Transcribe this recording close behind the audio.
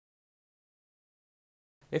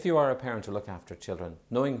If you are a parent to look after children,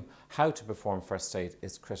 knowing how to perform first aid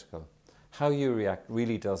is critical. How you react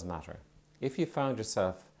really does matter. If you found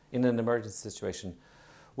yourself in an emergency situation,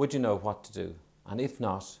 would you know what to do? And if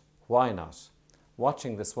not, why not?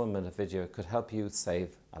 Watching this 1-minute video could help you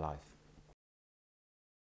save a life.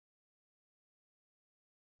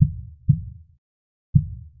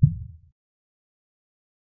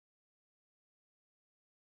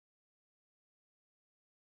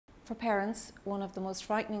 For parents, one of the most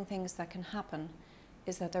frightening things that can happen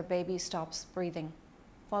is that their baby stops breathing.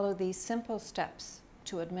 Follow these simple steps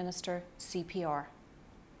to administer CPR.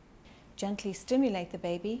 Gently stimulate the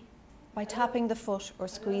baby by tapping the foot or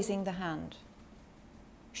squeezing the hand.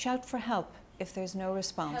 Shout for help if there's no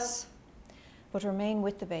response, but remain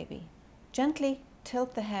with the baby. Gently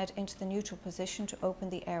tilt the head into the neutral position to open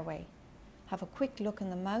the airway. Have a quick look in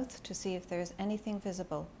the mouth to see if there is anything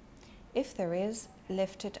visible. If there is,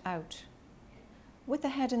 lift it out. With the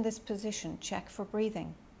head in this position, check for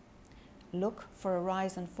breathing. Look for a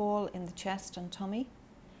rise and fall in the chest and tummy.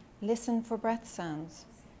 Listen for breath sounds.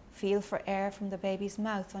 Feel for air from the baby's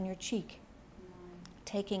mouth on your cheek,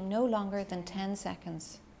 taking no longer than 10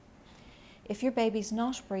 seconds. If your baby's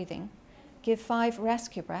not breathing, give 5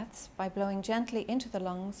 rescue breaths by blowing gently into the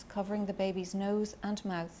lungs, covering the baby's nose and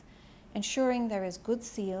mouth, ensuring there is good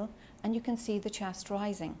seal and you can see the chest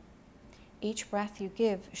rising. Each breath you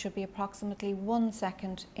give should be approximately 1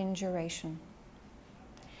 second in duration.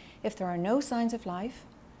 If there are no signs of life,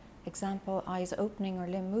 example eyes opening or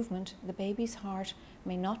limb movement, the baby's heart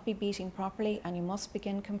may not be beating properly and you must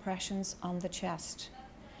begin compressions on the chest.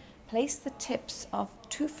 Place the tips of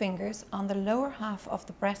 2 fingers on the lower half of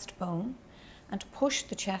the breastbone and push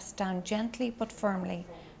the chest down gently but firmly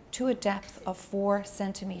to a depth of 4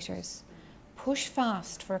 centimeters. Push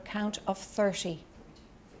fast for a count of 30.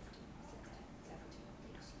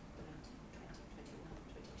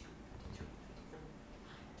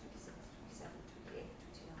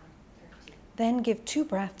 Then give 2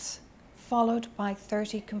 breaths, followed by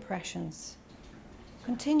 30 compressions.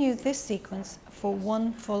 Continue this sequence for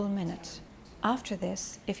 1 full minute. After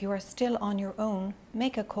this, if you are still on your own,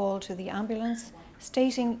 make a call to the ambulance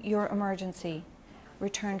stating your emergency.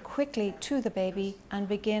 Return quickly to the baby and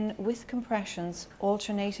begin with compressions,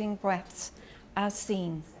 alternating breaths as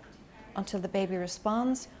seen, until the baby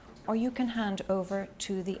responds, or you can hand over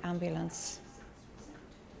to the ambulance.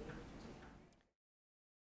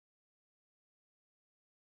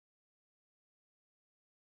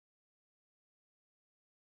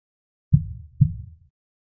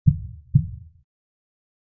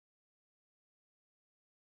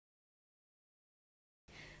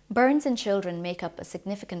 Burns in children make up a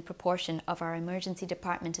significant proportion of our emergency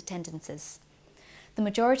department attendances. The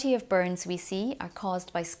majority of burns we see are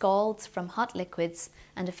caused by scalds from hot liquids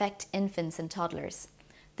and affect infants and toddlers.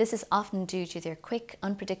 This is often due to their quick,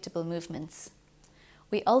 unpredictable movements.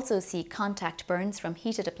 We also see contact burns from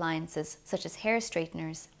heated appliances such as hair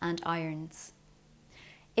straighteners and irons.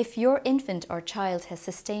 If your infant or child has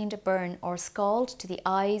sustained a burn or scald to the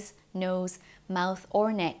eyes, nose, mouth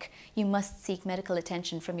or neck, you must seek medical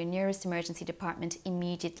attention from your nearest emergency department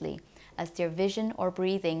immediately, as their vision or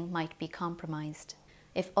breathing might be compromised.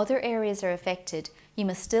 If other areas are affected, you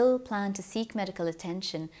must still plan to seek medical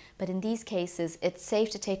attention, but in these cases it's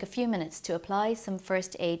safe to take a few minutes to apply some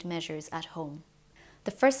first aid measures at home.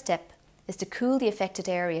 The first step is to cool the affected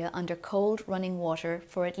area under cold running water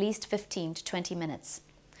for at least 15 to 20 minutes.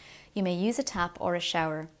 You may use a tap or a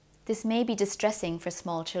shower. This may be distressing for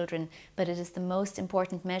small children, but it is the most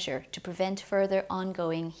important measure to prevent further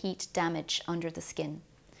ongoing heat damage under the skin.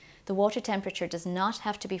 The water temperature does not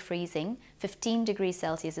have to be freezing. 15 degrees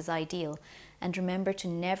Celsius is ideal, and remember to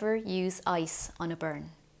never use ice on a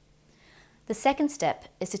burn. The second step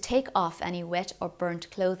is to take off any wet or burnt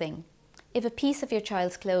clothing. If a piece of your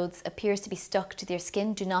child's clothes appears to be stuck to their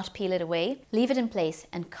skin, do not peel it away. Leave it in place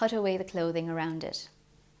and cut away the clothing around it.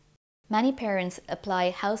 Many parents apply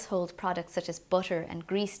household products such as butter and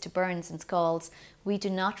grease to burns and scalds. We do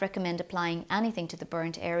not recommend applying anything to the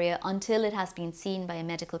burnt area until it has been seen by a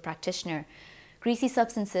medical practitioner. Greasy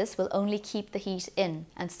substances will only keep the heat in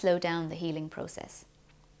and slow down the healing process.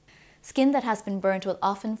 Skin that has been burnt will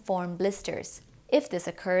often form blisters. If this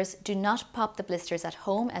occurs, do not pop the blisters at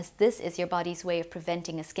home, as this is your body's way of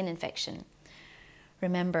preventing a skin infection.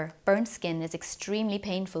 Remember, burnt skin is extremely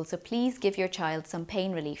painful, so please give your child some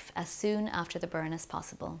pain relief as soon after the burn as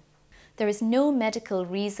possible. There is no medical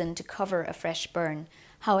reason to cover a fresh burn.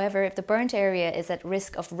 However, if the burnt area is at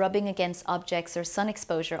risk of rubbing against objects or sun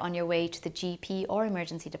exposure on your way to the GP or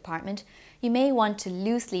emergency department, you may want to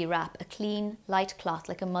loosely wrap a clean, light cloth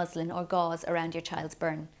like a muslin or gauze around your child's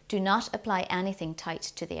burn. Do not apply anything tight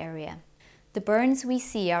to the area. The burns we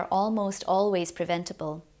see are almost always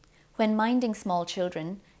preventable. When minding small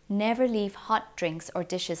children, never leave hot drinks or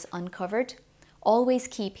dishes uncovered. Always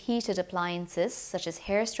keep heated appliances such as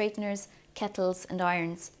hair straighteners, kettles and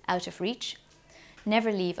irons out of reach.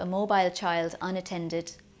 Never leave a mobile child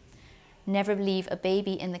unattended. Never leave a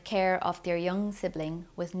baby in the care of their young sibling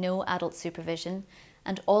with no adult supervision,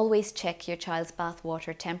 and always check your child's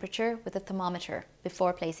bathwater temperature with a thermometer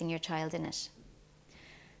before placing your child in it.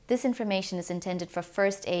 This information is intended for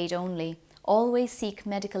first aid only. Always seek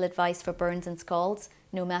medical advice for burns and scalds,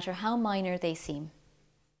 no matter how minor they seem.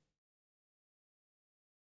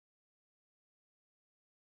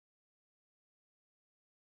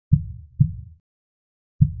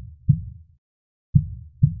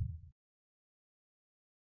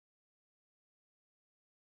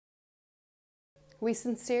 We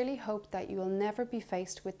sincerely hope that you will never be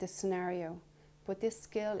faced with this scenario, but this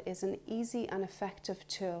skill is an easy and effective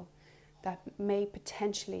tool that may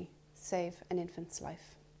potentially save an infant's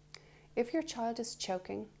life. If your child is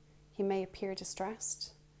choking, he may appear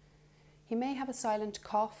distressed. He may have a silent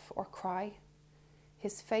cough or cry.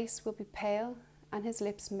 His face will be pale and his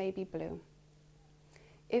lips may be blue.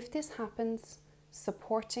 If this happens,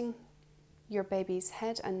 supporting your baby's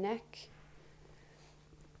head and neck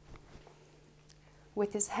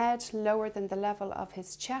with his head lower than the level of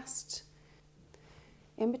his chest,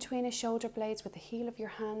 in between his shoulder blades with the heel of your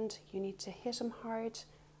hand, you need to hit him hard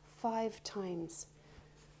 5 times.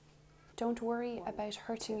 Don't worry about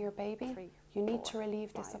hurting your baby. You need to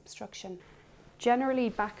relieve this obstruction.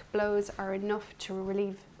 Generally, back blows are enough to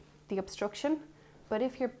relieve the obstruction, but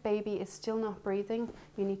if your baby is still not breathing,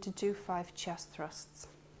 you need to do 5 chest thrusts.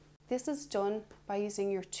 This is done by using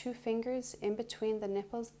your 2 fingers in between the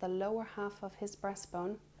nipples, the lower half of his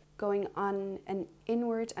breastbone, going on an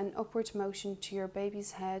inward and upward motion to your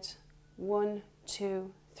baby's head. 1,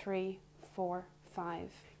 2, 3, 4, 5.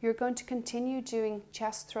 You're going to continue doing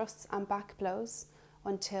chest thrusts and back blows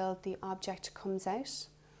until the object comes out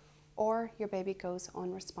or your baby goes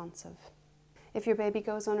unresponsive. If your baby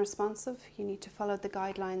goes unresponsive, you need to follow the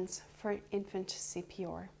guidelines for infant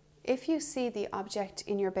CPR. If you see the object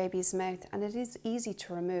in your baby's mouth and it is easy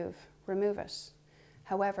to remove it.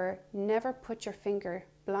 However, never put your finger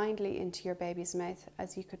blindly into your baby's mouth,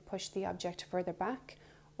 as you could push the object further back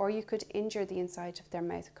or you could injure the inside of their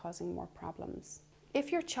mouth, causing more problems.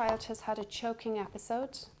 If your child has had a choking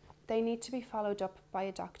episode, they need to be followed up by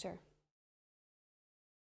a doctor.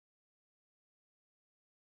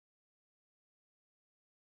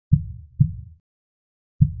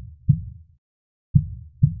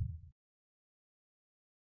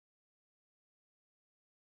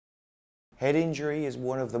 Head injury is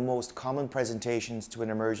one of the most common presentations to an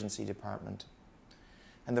emergency department,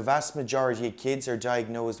 and the vast majority of kids are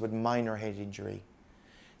diagnosed with minor head injury.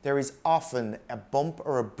 There is often a bump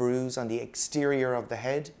or a bruise on the exterior of the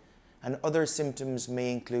head, and other symptoms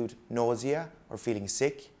may include nausea or feeling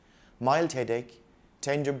sick, mild headache,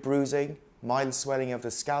 tender bruising, mild swelling of the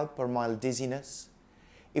scalp or mild dizziness.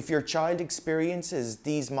 If your child experiences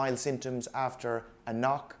these mild symptoms after a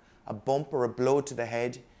knock, a bump or a blow to the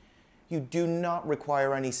head, you do not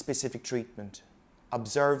require any specific treatment.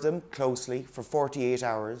 Observe them closely for 48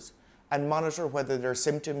 hours and monitor whether their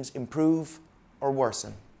symptoms improve or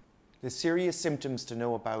worsen. The serious symptoms to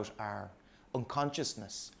know about are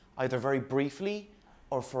unconsciousness, either very briefly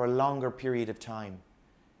or for a longer period of time,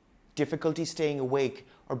 difficulty staying awake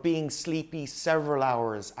or being sleepy several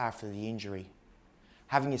hours after the injury,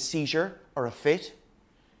 having a seizure or a fit,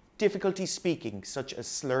 difficulty speaking such as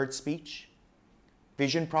slurred speech,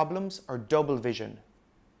 vision problems or double vision,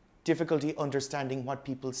 difficulty understanding what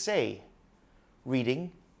people say,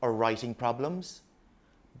 reading or writing problems,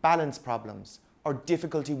 balance problems or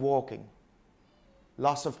difficulty walking,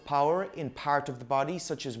 loss of power in part of the body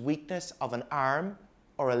such as weakness of an arm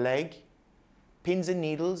or a leg, pins and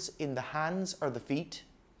needles in the hands or the feet,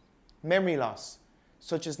 memory loss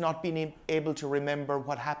such as not being able to remember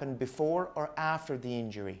what happened before or after the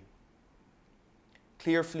injury,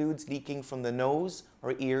 clear fluids leaking from the nose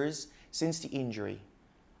or ears since the injury,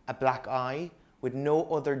 a black eye with no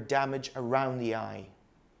other damage around the eye,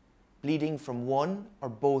 bleeding from one or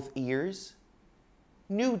both ears,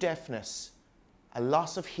 new deafness, a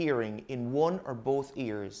loss of hearing in one or both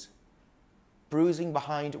ears, bruising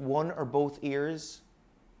behind one or both ears,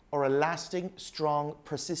 or a lasting, strong,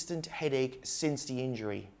 persistent headache since the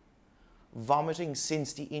injury, vomiting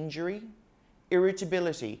since the injury,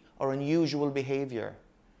 irritability or unusual behaviour,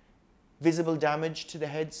 visible damage to the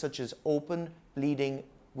head such as open, bleeding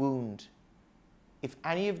wound. If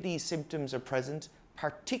any of these symptoms are present,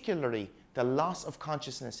 particularly the loss of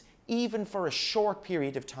consciousness, even for a short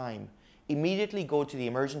period of time, immediately go to the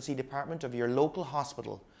emergency department of your local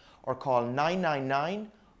hospital or call 999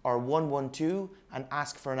 or 112 and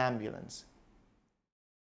ask for an ambulance.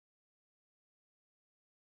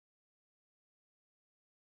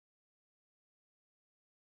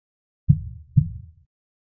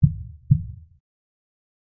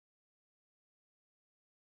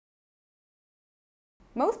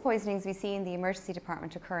 Most poisonings we see in the emergency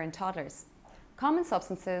department occur in toddlers. Common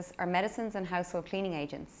substances are medicines and household cleaning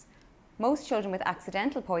agents. Most children with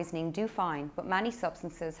accidental poisoning do fine, but many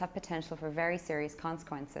substances have potential for very serious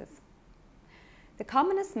consequences. The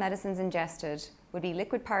commonest medicines ingested would be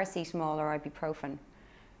liquid paracetamol or ibuprofen.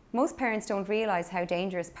 Most parents don't realise how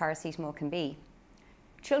dangerous paracetamol can be.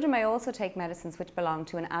 Children may also take medicines which belong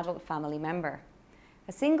to an adult family member.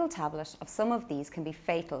 A single tablet of some of these can be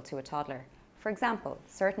fatal to a toddler. For example,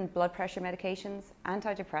 certain blood pressure medications,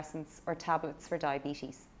 antidepressants, or tablets for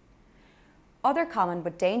diabetes. Other common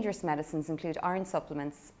but dangerous medicines include iron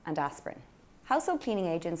supplements and aspirin. Household cleaning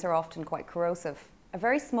agents are often quite corrosive. A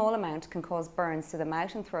very small amount can cause burns to the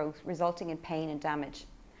mouth and throat, resulting in pain and damage.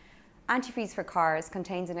 Antifreeze for cars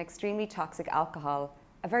contains an extremely toxic alcohol.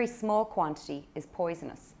 A very small quantity is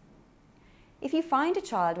poisonous. If you find a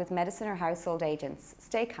child with medicine or household agents,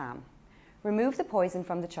 stay calm. Remove the poison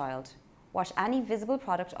from the child. Wash any visible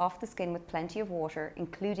product off the skin with plenty of water,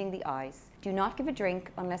 including the eyes. Do not give a drink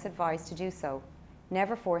unless advised to do so.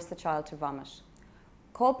 Never force the child to vomit.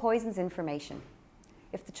 Call poisons information.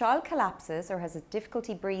 If the child collapses or has a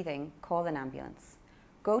difficulty breathing, call an ambulance.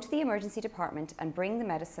 Go to the emergency department and bring the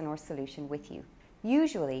medicine or solution with you.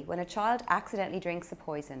 Usually, when a child accidentally drinks a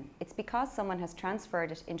poison, it's because someone has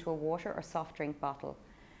transferred it into a water or soft drink bottle.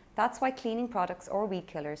 That's why cleaning products or weed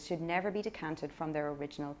killers should never be decanted from their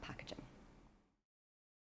original packaging.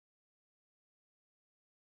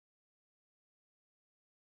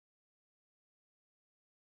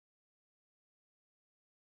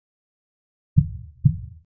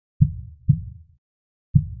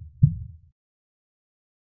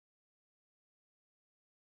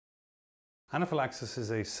 Anaphylaxis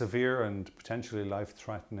is a severe and potentially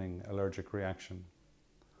life-threatening allergic reaction.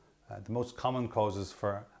 The most common causes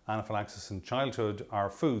for anaphylaxis in childhood are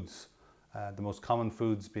foods, the most common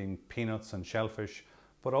foods being peanuts and shellfish,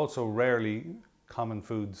 but also rarely common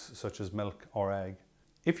foods such as milk or egg.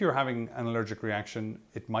 If you're having an allergic reaction,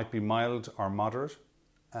 it might be mild or moderate.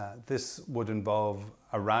 This would involve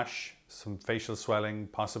a rash, some facial swelling,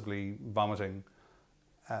 possibly vomiting.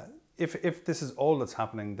 If this is all that's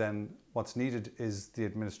happening, then what's needed is the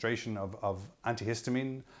administration of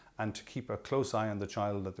antihistamine and to keep a close eye on the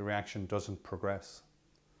child that the reaction doesn't progress.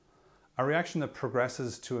 A reaction that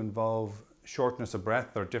progresses to involve shortness of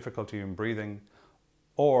breath or difficulty in breathing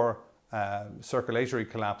or circulatory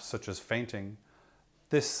collapse such as fainting,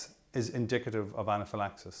 this is indicative of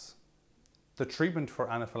anaphylaxis. The treatment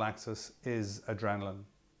for anaphylaxis is adrenaline.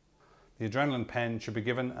 The adrenaline pen should be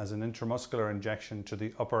given as an intramuscular injection to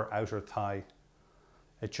the upper outer thigh.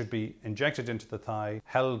 It should be injected into the thigh,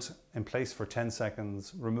 held in place for 10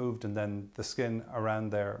 seconds, removed, and then the skin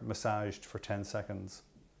around there massaged for 10 seconds.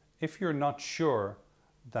 If you're not sure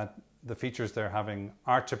that the features they're having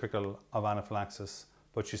are typical of anaphylaxis,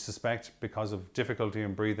 but you suspect because of difficulty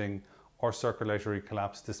in breathing or circulatory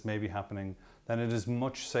collapse this may be happening, then it is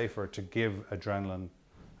much safer to give adrenaline.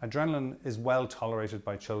 Adrenaline is well tolerated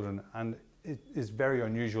by children and it is very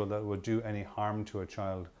unusual that it would do any harm to a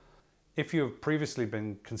child. If you have previously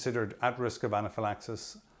been considered at risk of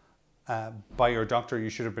anaphylaxis by your doctor, you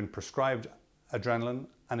should have been prescribed adrenaline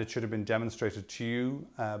and it should have been demonstrated to you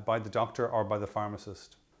by the doctor or by the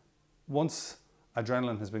pharmacist. Once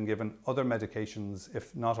adrenaline has been given, other medications,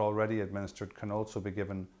 if not already administered, can also be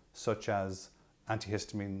given, such as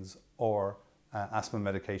antihistamines or asthma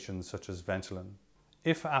medications such as Ventolin.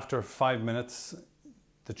 If after 5 minutes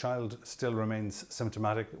the child still remains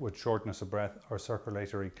symptomatic with shortness of breath or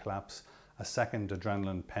circulatory collapse, a second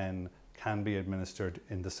adrenaline pen can be administered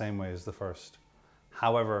in the same way as the first.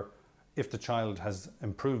 However, if the child has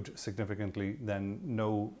improved significantly, then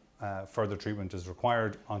no further treatment is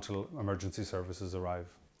required until emergency services arrive.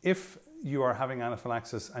 If you are having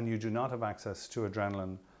anaphylaxis and you do not have access to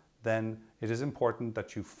adrenaline, then it is important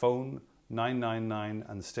that you phone 999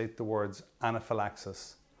 and state the words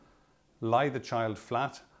anaphylaxis. Lie the child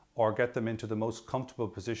flat or get them into the most comfortable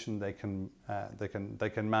position they can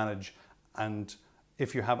manage, and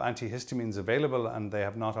If you have antihistamines available and they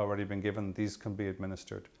have not already been given, these can be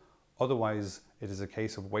administered. Otherwise, it is a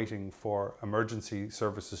case of waiting for emergency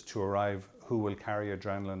services to arrive who will carry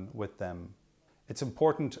adrenaline with them. It's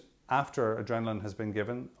important after adrenaline has been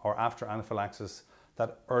given or after anaphylaxis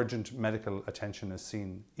that urgent medical attention is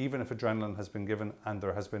seen. Even if adrenaline has been given and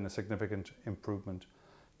there has been a significant improvement,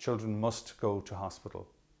 children must go to hospital.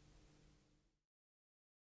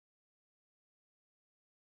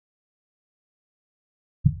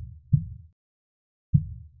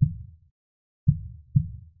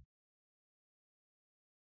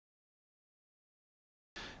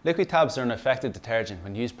 Liquid tabs are an effective detergent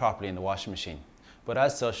when used properly in the washing machine, but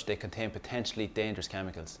as such they contain potentially dangerous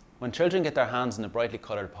chemicals. When children get their hands on the brightly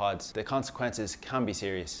coloured pods, the consequences can be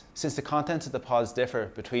serious. Since the contents of the pods differ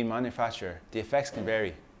between manufacturer, the effects can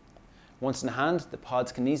vary. Once in the hand, the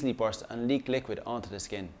pods can easily burst and leak liquid onto the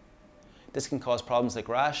skin. This can cause problems like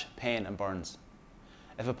rash, pain and burns.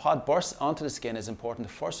 If a pod bursts onto the skin, it is important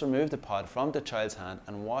to first remove the pod from the child's hand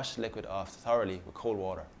and wash the liquid off thoroughly with cold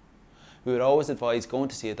water. We would always advise going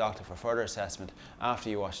to see a doctor for further assessment after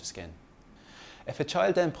you wash the skin. If a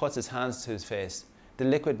child then puts his hands to his face, the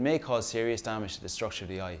liquid may cause serious damage to the structure of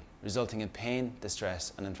the eye, resulting in pain,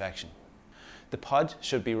 distress and infection. The pod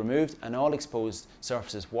should be removed and all exposed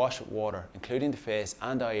surfaces washed with water, including the face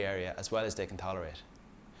and eye area as well as they can tolerate.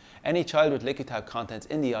 Any child with liquid tab contents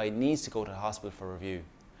in the eye needs to go to the hospital for review.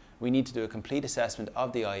 We need to do a complete assessment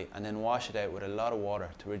of the eye and then wash it out with a lot of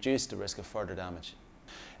water to reduce the risk of further damage.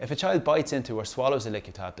 If a child bites into or swallows a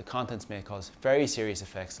liquid tab, the contents may cause very serious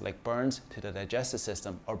effects like burns to the digestive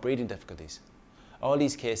system or breathing difficulties. All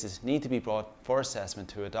these cases need to be brought for assessment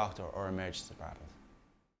to a doctor or emergency department.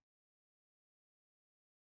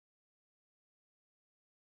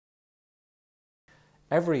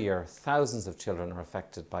 Every year, thousands of children are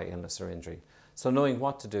affected by illness or injury, so knowing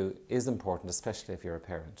what to do is important, especially if you're a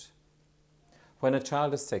parent. When a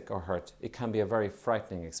child is sick or hurt, it can be a very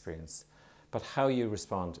frightening experience, but how you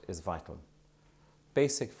respond is vital.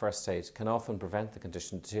 Basic first aid can often prevent the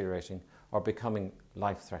condition deteriorating or becoming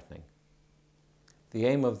life-threatening. The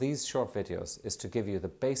aim of these short videos is to give you the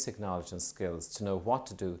basic knowledge and skills to know what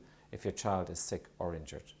to do if your child is sick or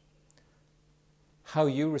injured. How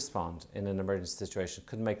you respond in an emergency situation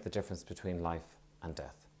could make the difference between life and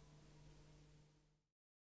death.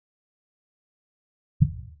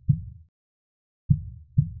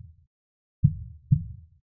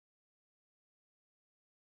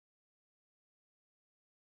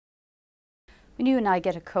 When you and I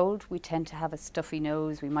get a cold, we tend to have a stuffy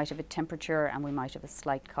nose, we might have a temperature and we might have a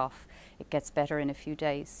slight cough. It gets better in a few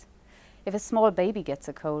days. If a small baby gets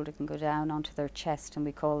a cold, it can go down onto their chest and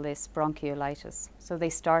we call this bronchiolitis. So they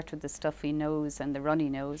start with the stuffy nose and the runny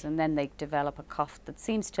nose and then they develop a cough that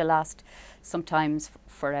seems to last sometimes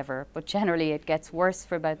forever, but generally it gets worse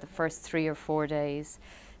for about the first 3 or 4 days.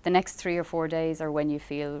 The next 3 or 4 days are when you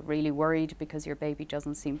feel really worried because your baby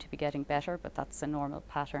doesn't seem to be getting better, but that's a normal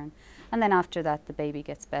pattern. And then after that, the baby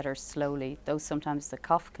gets better slowly, though sometimes the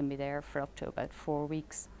cough can be there for up to about 4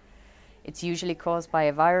 weeks. It's usually caused by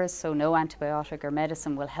a virus, so no antibiotic or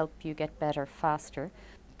medicine will help you get better faster.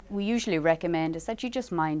 We usually recommend is that you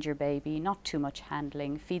just mind your baby, not too much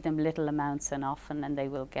handling, feed them little amounts and often, and they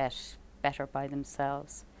will get better by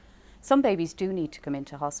themselves. Some babies do need to come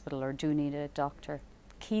into hospital or do need a doctor.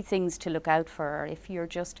 Key things to look out for are if you're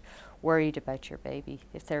just worried about your baby,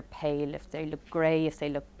 if they're pale, if they look grey, if they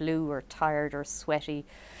look blue or tired or sweaty,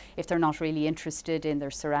 if they're not really interested in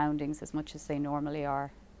their surroundings as much as they normally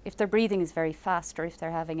are, if their breathing is very fast or if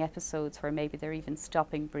they're having episodes where maybe they're even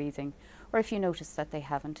stopping breathing, or if you notice that they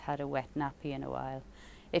haven't had a wet nappy in a while.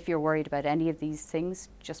 If you're worried about any of these things,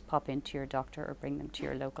 just pop into your doctor or bring them to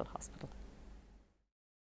your local hospital.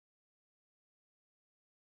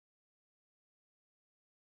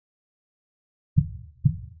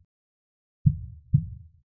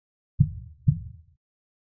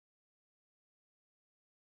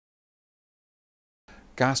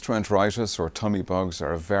 Gastroenteritis or tummy bugs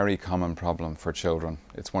are a very common problem for children.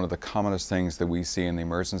 It's one of the commonest things that we see in the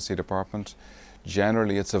emergency department.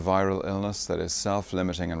 Generally, it's a viral illness that is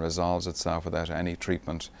self-limiting and resolves itself without any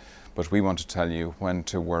treatment. But we want to tell you when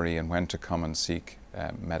to worry and when to come and seek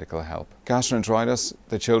medical help. Gastroenteritis,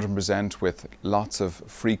 the children present with lots of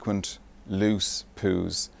frequent loose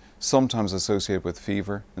poos, sometimes associated with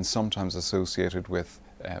fever and sometimes associated with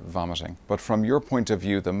vomiting. But from your point of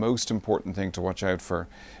view, the most important thing to watch out for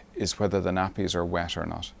is whether the nappies are wet or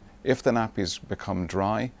not. If the nappies become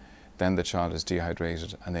dry, then the child is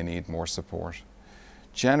dehydrated and they need more support.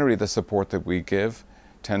 Generally, the support that we give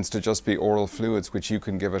tends to just be oral fluids, which you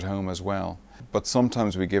can give at home as well. But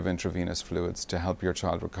sometimes we give intravenous fluids to help your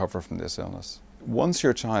child recover from this illness. Once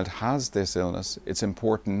your child has this illness, it's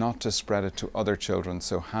important not to spread it to other children,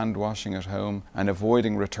 so hand washing at home and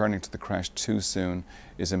avoiding returning to the creche too soon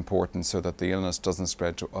is important so that the illness doesn't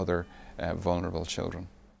spread to other vulnerable children.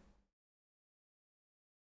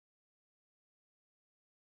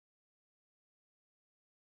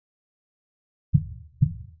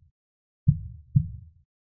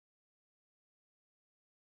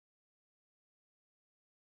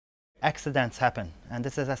 Accidents happen, and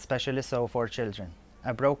this is especially so for children.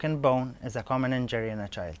 A broken bone is a common injury in a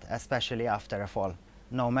child, especially after a fall.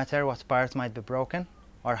 No matter what part might be broken,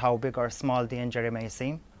 or how big or small the injury may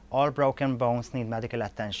seem, all broken bones need medical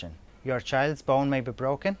attention. Your child's bone may be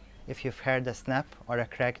broken if you've heard a snap or a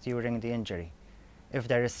crack during the injury, if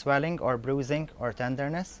there is swelling or bruising or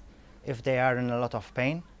tenderness, if they are in a lot of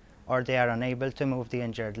pain, or they are unable to move the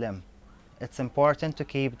injured limb. It's important to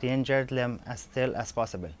keep the injured limb as still as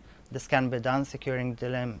possible. This can be done securing the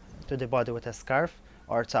limb to the body with a scarf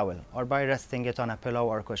or towel, or by resting it on a pillow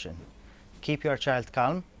or cushion. Keep your child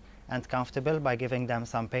calm and comfortable by giving them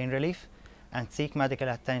some pain relief, and seek medical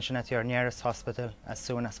attention at your nearest hospital as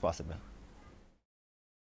soon as possible.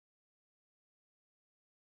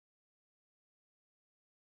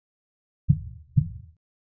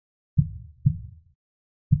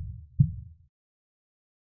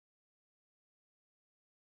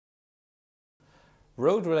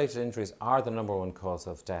 Road-related injuries are the #1 cause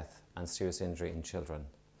of death and serious injury in children.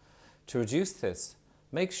 To reduce this,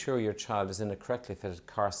 make sure your child is in a correctly fitted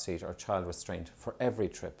car seat or child restraint for every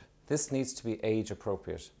trip. This needs to be age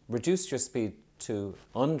appropriate. Reduce your speed to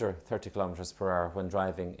under 30 kilometers per hour when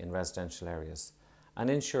driving in residential areas, and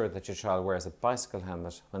ensure that your child wears a bicycle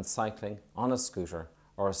helmet when cycling, on a scooter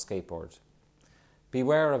or a skateboard.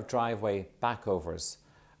 Beware of driveway backovers,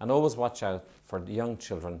 and always watch out for young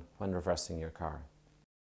children when reversing your car.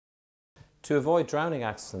 To avoid drowning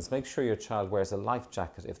accidents, make sure your child wears a life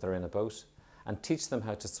jacket if they're in a boat, and teach them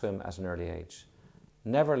how to swim at an early age.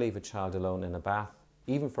 Never leave a child alone in a bath,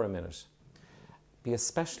 even for a minute. Be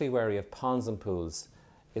especially wary of ponds and pools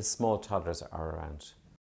if small toddlers are around.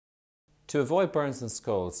 To avoid burns and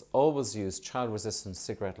scalds, always use child-resistant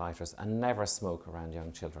cigarette lighters and never smoke around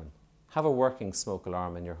young children. Have a working smoke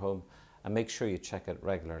alarm in your home and make sure you check it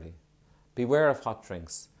regularly. Beware of hot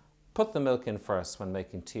drinks. Put the milk in first when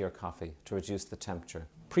making tea or coffee to reduce the temperature.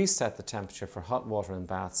 Preset the temperature for hot water in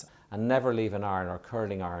baths, and never leave an iron or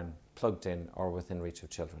curling iron plugged in or within reach of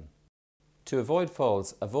children. To avoid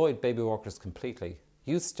falls, avoid baby walkers completely.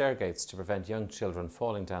 Use stair gates to prevent young children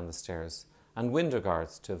falling down the stairs, and window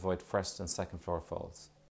guards to avoid first and second floor falls.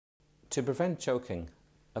 To prevent choking,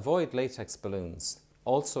 avoid latex balloons.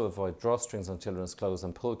 Also avoid drawstrings on children's clothes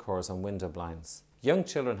and pull cords on window blinds. Young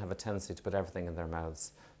children have a tendency to put everything in their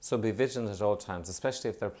mouths, so be vigilant at all times, especially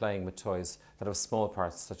if they're playing with toys that have small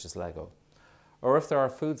parts such as Lego, or if there are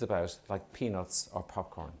foods about like peanuts or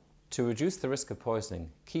popcorn. To reduce the risk of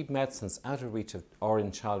poisoning, keep medicines out of reach of or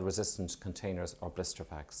in child-resistant containers or blister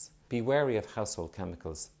packs. Be wary of household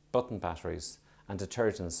chemicals, button batteries and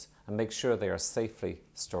detergents, and make sure they are safely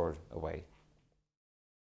stored away.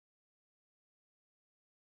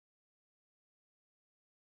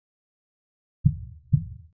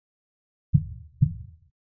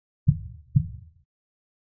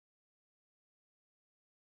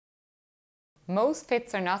 Most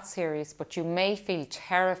fits are not serious, but you may feel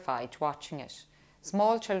terrified watching it.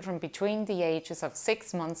 Small children between the ages of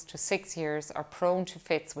 6 months to 6 years are prone to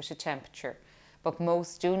fits with a temperature, but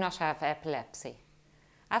most do not have epilepsy.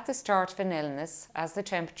 At the start of an illness, as the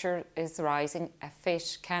temperature is rising, a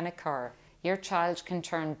fit can occur. Your child can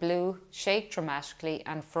turn blue, shake dramatically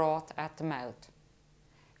and froth at the mouth.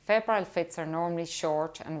 Febrile fits are normally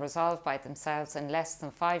short and resolve by themselves in less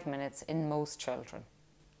than 5 minutes in most children.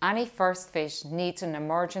 Any first fit needs an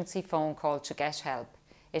emergency phone call to get help.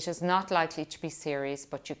 It is not likely to be serious,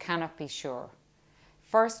 but you cannot be sure.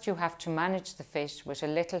 First, you have to manage the fit with a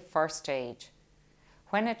little first aid.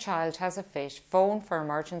 When a child has a fit, phone for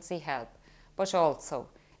emergency help, but also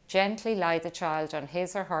gently lie the child on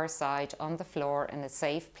his or her side on the floor in a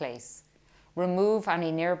safe place. Remove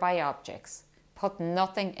any nearby objects. Put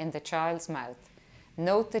nothing in the child's mouth.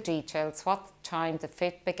 Note the details, what time the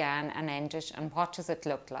fit began and ended, and what does it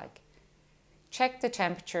look like. Check the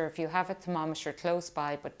temperature if you have a thermometer close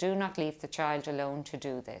by, but do not leave the child alone to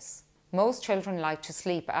do this. Most children like to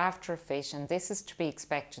sleep after a fit, and this is to be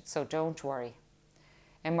expected, so don't worry.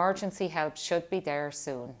 Emergency help should be there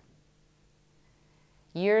soon.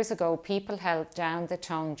 Years ago, people held down the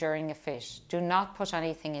tongue during a fit. Do not put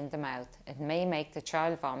anything in the mouth. It may make the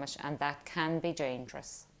child vomit, and that can be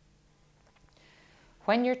dangerous.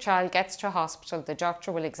 When your child gets to hospital, the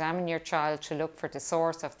doctor will examine your child to look for the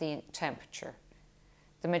source of the temperature.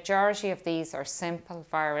 The majority of these are simple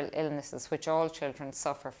viral illnesses which all children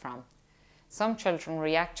suffer from. Some children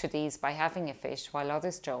react to these by having a fit while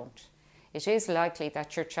others don't. It is likely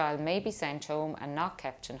that your child may be sent home and not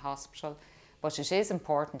kept in hospital, but it is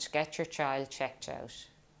important to get your child checked out.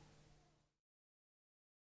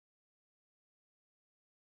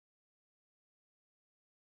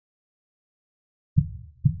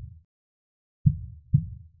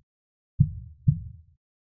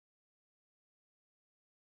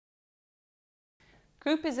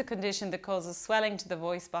 Croup is a condition that causes swelling to the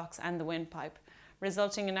voice box and the windpipe,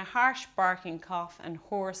 resulting in a harsh barking cough and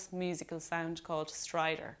hoarse musical sound called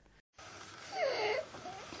stridor.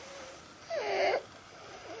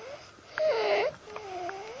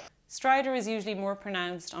 Stridor is usually more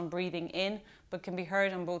pronounced on breathing in, but can be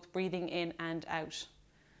heard on both breathing in and out.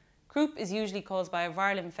 Croup is usually caused by a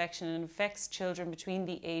viral infection and affects children between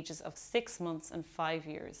the ages of 6 months and 5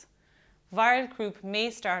 years. Viral croup may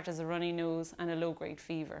start as a runny nose and a low-grade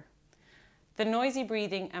fever. The noisy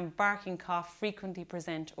breathing and barking cough frequently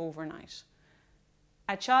present overnight.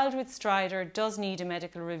 A child with stridor does need a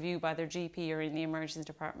medical review by their GP or in the emergency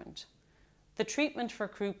department. The treatment for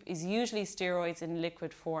croup is usually steroids in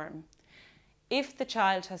liquid form. If the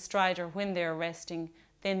child has stridor when they are resting,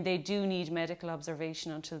 then they do need medical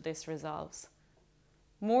observation until this resolves.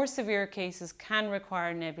 More severe cases can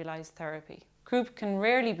require nebulized therapy. Croup can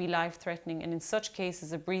rarely be life-threatening, and in such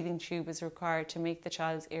cases a breathing tube is required to make the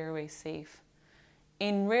child's airway safe.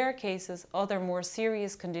 In rare cases, other more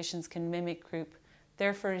serious conditions can mimic croup.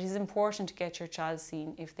 Therefore, it is important to get your child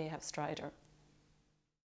seen if they have stridor.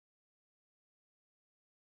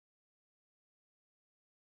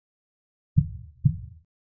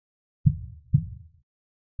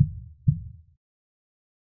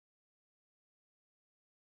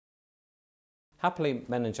 Happily,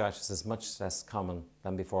 meningitis is much less common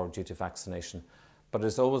than before due to vaccination, but it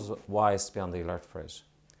is always wise to be on the alert for it.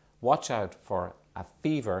 Watch out for a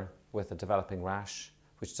fever with a developing rash,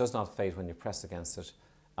 which does not fade when you press against it,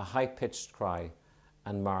 a high-pitched cry,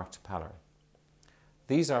 and marked pallor.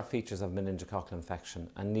 These are features of meningococcal infection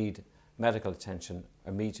and need medical attention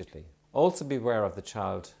immediately. Also beware of the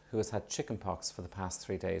child who has had chickenpox for the past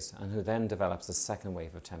 3 days and who then develops a second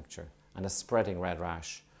wave of temperature and a spreading red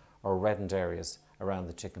rash or reddened areas around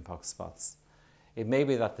the chickenpox spots. It may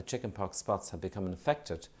be that the chickenpox spots have become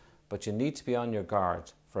infected, but you need to be on your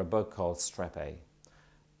guard for a bug called strep A.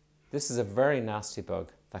 This is a very nasty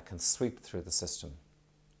bug that can sweep through the system.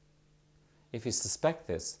 If you suspect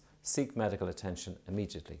this, seek medical attention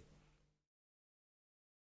immediately.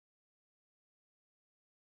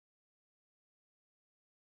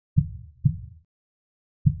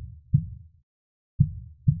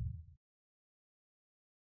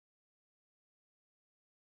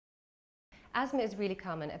 Asthma is really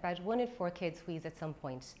common. About 1 in 4 kids wheeze at some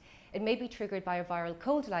point. It may be triggered by a viral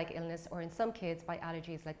cold-like illness or in some kids by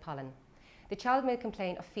allergies like pollen. The child may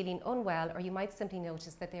complain of feeling unwell, or you might simply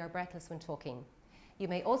notice that they are breathless when talking. You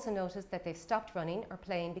may also notice that they've stopped running or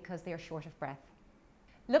playing because they are short of breath.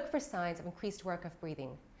 Look for signs of increased work of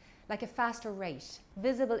breathing, like a faster rate,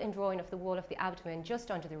 visible in drawing of the wall of the abdomen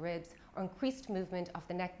just under the ribs, or increased movement of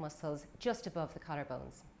the neck muscles just above the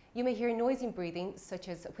collarbones. You may hear noisy breathing, such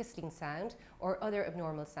as a whistling sound or other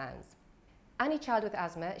abnormal sounds. Any child with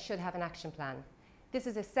asthma should have an action plan. This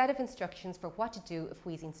is a set of instructions for what to do if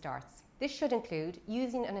wheezing starts. This should include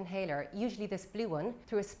using an inhaler, usually this blue one,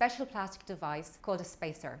 through a special plastic device called a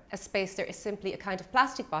spacer. A spacer is simply a kind of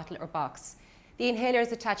plastic bottle or box. The inhaler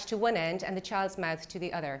is attached to one end and the child's mouth to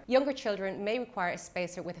the other. Younger children may require a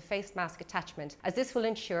spacer with a face mask attachment, as this will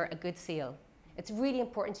ensure a good seal. It's really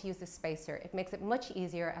important to use the spacer. It makes it much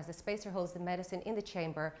easier as the spacer holds the medicine in the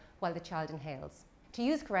chamber while the child inhales. To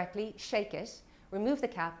use correctly, shake it, remove the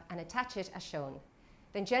cap and attach it as shown.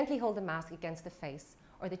 Then gently hold the mask against the face,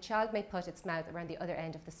 or the child may put its mouth around the other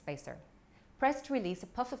end of the spacer. Press to release a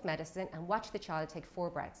puff of medicine and watch the child take 4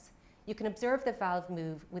 breaths. You can observe the valve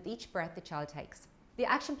move with each breath the child takes. The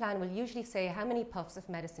action plan will usually say how many puffs of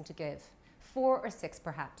medicine to give, 4 or 6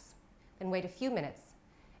 perhaps. Then wait a few minutes.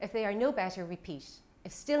 If they are no better, repeat.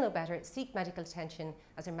 If still no better, seek medical attention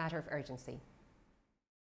as a matter of urgency.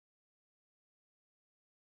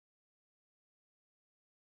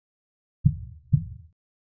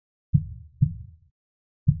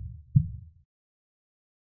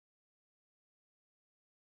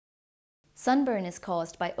 Sunburn is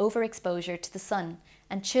caused by overexposure to the sun,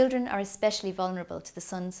 and children are especially vulnerable to the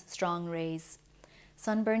sun's strong rays.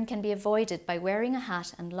 Sunburn can be avoided by wearing a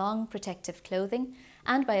hat and long protective clothing,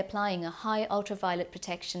 and by applying a high ultraviolet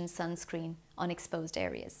protection sunscreen on exposed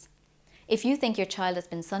areas. If you think your child has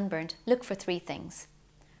been sunburned, look for 3 things: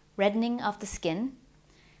 reddening of the skin,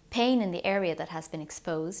 pain in the area that has been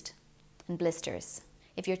exposed, and blisters.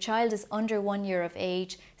 If your child is under 1 year of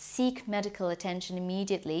age, seek medical attention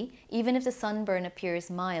immediately, even if the sunburn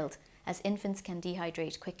appears mild, as infants can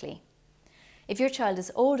dehydrate quickly. If your child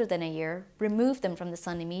is older than a year, remove them from the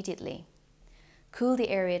sun immediately. Cool the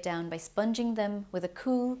area down by sponging them with a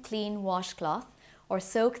cool, clean washcloth, or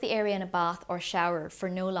soak the area in a bath or shower for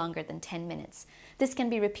no longer than 10 minutes. This can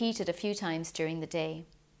be repeated a few times during the day.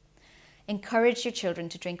 Encourage your children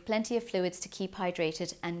to drink plenty of fluids to keep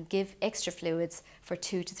hydrated and give extra fluids for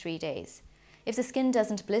 2 to 3 days. If the skin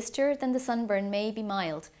doesn't blister, then the sunburn may be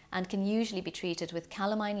mild and can usually be treated with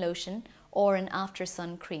calamine lotion or an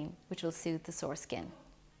after-sun cream, which will soothe the sore skin.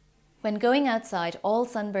 When going outside, all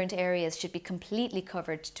sunburnt areas should be completely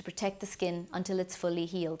covered to protect the skin until it's fully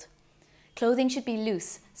healed. Clothing should be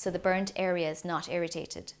loose so the burnt area is not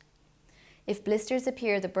irritated. If blisters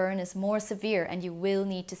appear, the burn is more severe and you will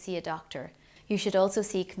need to see a doctor. You should also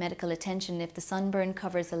seek medical attention if the sunburn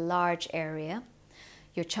covers a large area,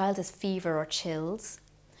 your child has fever or chills,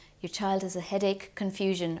 your child has a headache,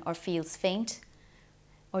 confusion or feels faint,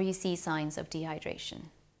 or you see signs of dehydration.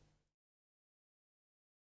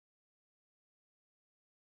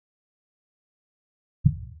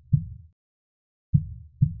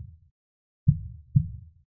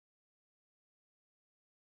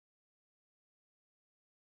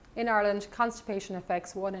 In Ireland, constipation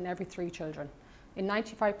affects 1 in every 3 children. In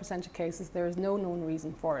 95% of cases, there is no known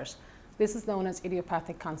reason for it. This is known as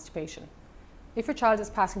idiopathic constipation. If your child is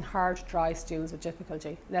passing hard, dry stools with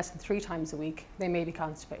difficulty, less than 3 times a week, they may be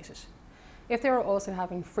constipated. If they are also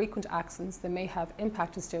having frequent accents, they may have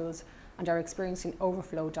impacted stools and are experiencing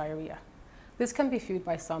overflow diarrhea. This can be viewed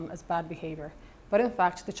by some as bad behaviour, but in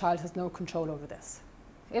fact, the child has no control over this.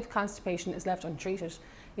 If constipation is left untreated,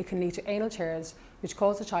 it can lead to anal tears, which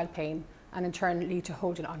cause the child pain and in turn lead to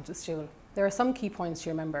holding onto the stool. There are some key points to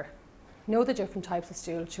remember. Know the different types of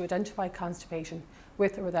stool to identify constipation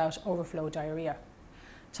with or without overflow diarrhea.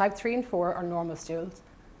 Type 3 and 4 are normal stools,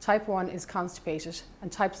 type 1 is constipated, and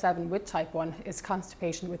type 7 with type 1 is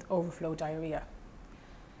constipation with overflow diarrhea.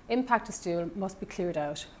 Impacted stool must be cleared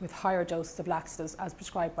out with higher doses of laxatives as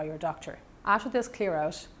prescribed by your doctor. After this clear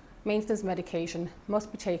out, maintenance medication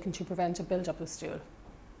must be taken to prevent a build-up of stool.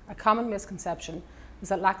 A common misconception is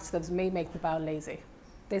that laxatives may make the bowel lazy.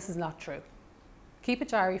 This is not true. Keep a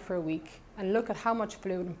diary for a week and look at how much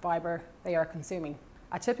fluid and fibre they are consuming.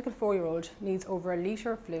 A typical 4-year-old needs over 1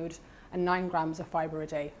 litre of fluid and 9 grams of fibre a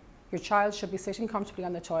day. Your child should be sitting comfortably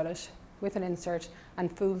on the toilet with an insert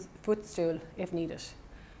and footstool if needed.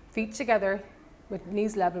 Feet together with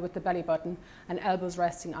knees level with the belly button and elbows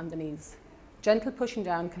resting on the knees. Gentle pushing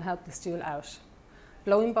down can help the stool out.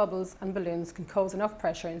 Blowing bubbles and balloons can cause enough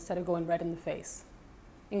pressure instead of going red in the face.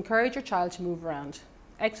 Encourage your child to move around.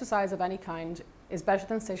 Exercise of any kind is better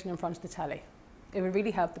than sitting in front of the telly. It will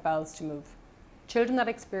really help the bowels to move. Children that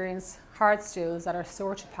experience hard stools that are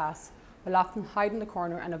sore to pass will often hide in the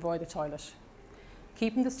corner and avoid the toilet.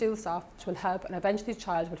 Keeping the stool soft will help and eventually the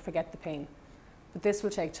child will forget the pain, but this will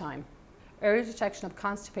take time. Early detection of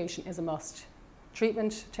constipation is a must.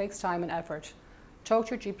 Treatment takes time and effort. Talk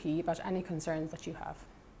to your GP about any concerns that you have.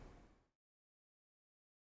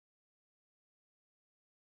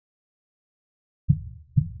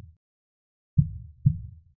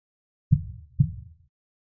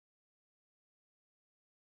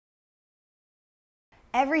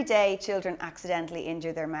 Every day, children accidentally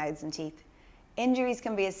injure their mouths and teeth. Injuries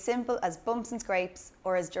can be as simple as bumps and scrapes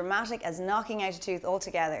or as dramatic as knocking out a tooth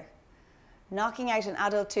altogether. Knocking out an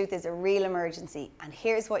adult tooth is a real emergency, and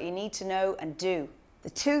here's what you need to know and do. The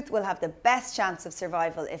tooth will have the best chance of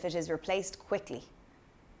survival if it is replaced quickly.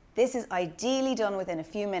 This is ideally done within a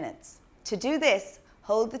few minutes. To do this,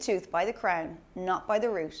 hold the tooth by the crown, not by the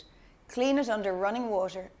root. Clean it under running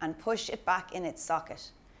water and push it back in its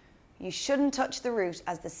socket. You shouldn't touch the root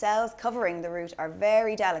as the cells covering the root are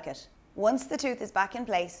very delicate. Once the tooth is back in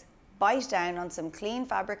place, bite down on some clean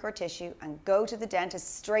fabric or tissue and go to the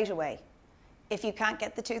dentist straight away. If you can't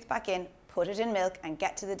get the tooth back in, put it in milk and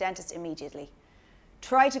get to the dentist immediately.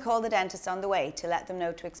 Try to call the dentist on the way to let them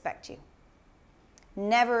know to expect you.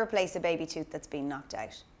 Never replace a baby tooth that's been knocked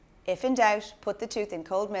out. If in doubt, put the tooth in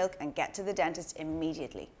cold milk and get to the dentist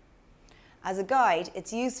immediately. As a guide,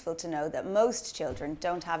 it's useful to know that most children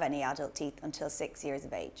don't have any adult teeth until 6 years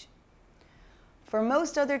of age. For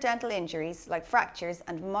most other dental injuries, like fractures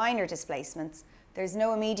and minor displacements, there's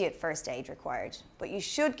no immediate first aid required, but you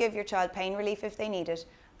should give your child pain relief if they need it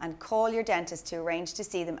and call your dentist to arrange to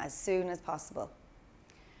see them as soon as possible.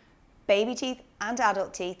 Baby teeth and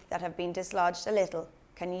adult teeth that have been dislodged a little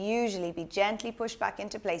can usually be gently pushed back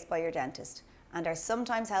into place by your dentist and are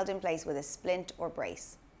sometimes held in place with a splint or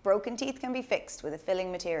brace. Broken teeth can be fixed with a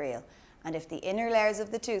filling material, and if the inner layers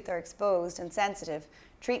of the tooth are exposed and sensitive,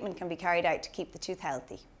 treatment can be carried out to keep the tooth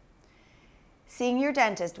healthy. Seeing your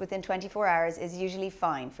dentist within 24 hours is usually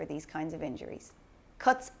fine for these kinds of injuries.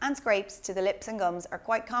 Cuts and scrapes to the lips and gums are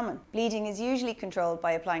quite common. Bleeding is usually controlled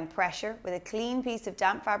by applying pressure with a clean piece of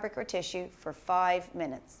damp fabric or tissue for 5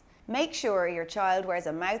 minutes. Make sure your child wears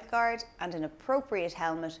a mouthguard and an appropriate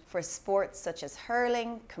helmet for sports such as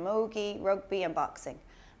hurling, camogie, rugby and boxing,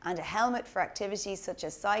 and a helmet for activities such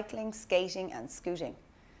as cycling, skating and scooting.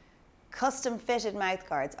 Custom fitted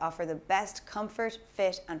mouthguards offer the best comfort,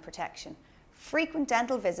 fit and protection. Frequent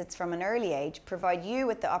dental visits from an early age provide you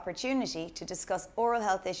with the opportunity to discuss oral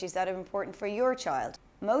health issues that are important for your child.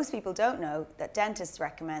 Most people don't know that dentists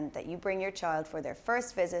recommend that you bring your child for their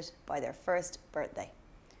first visit by their first birthday.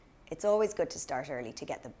 It's always good to start early to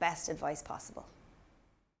get the best advice possible.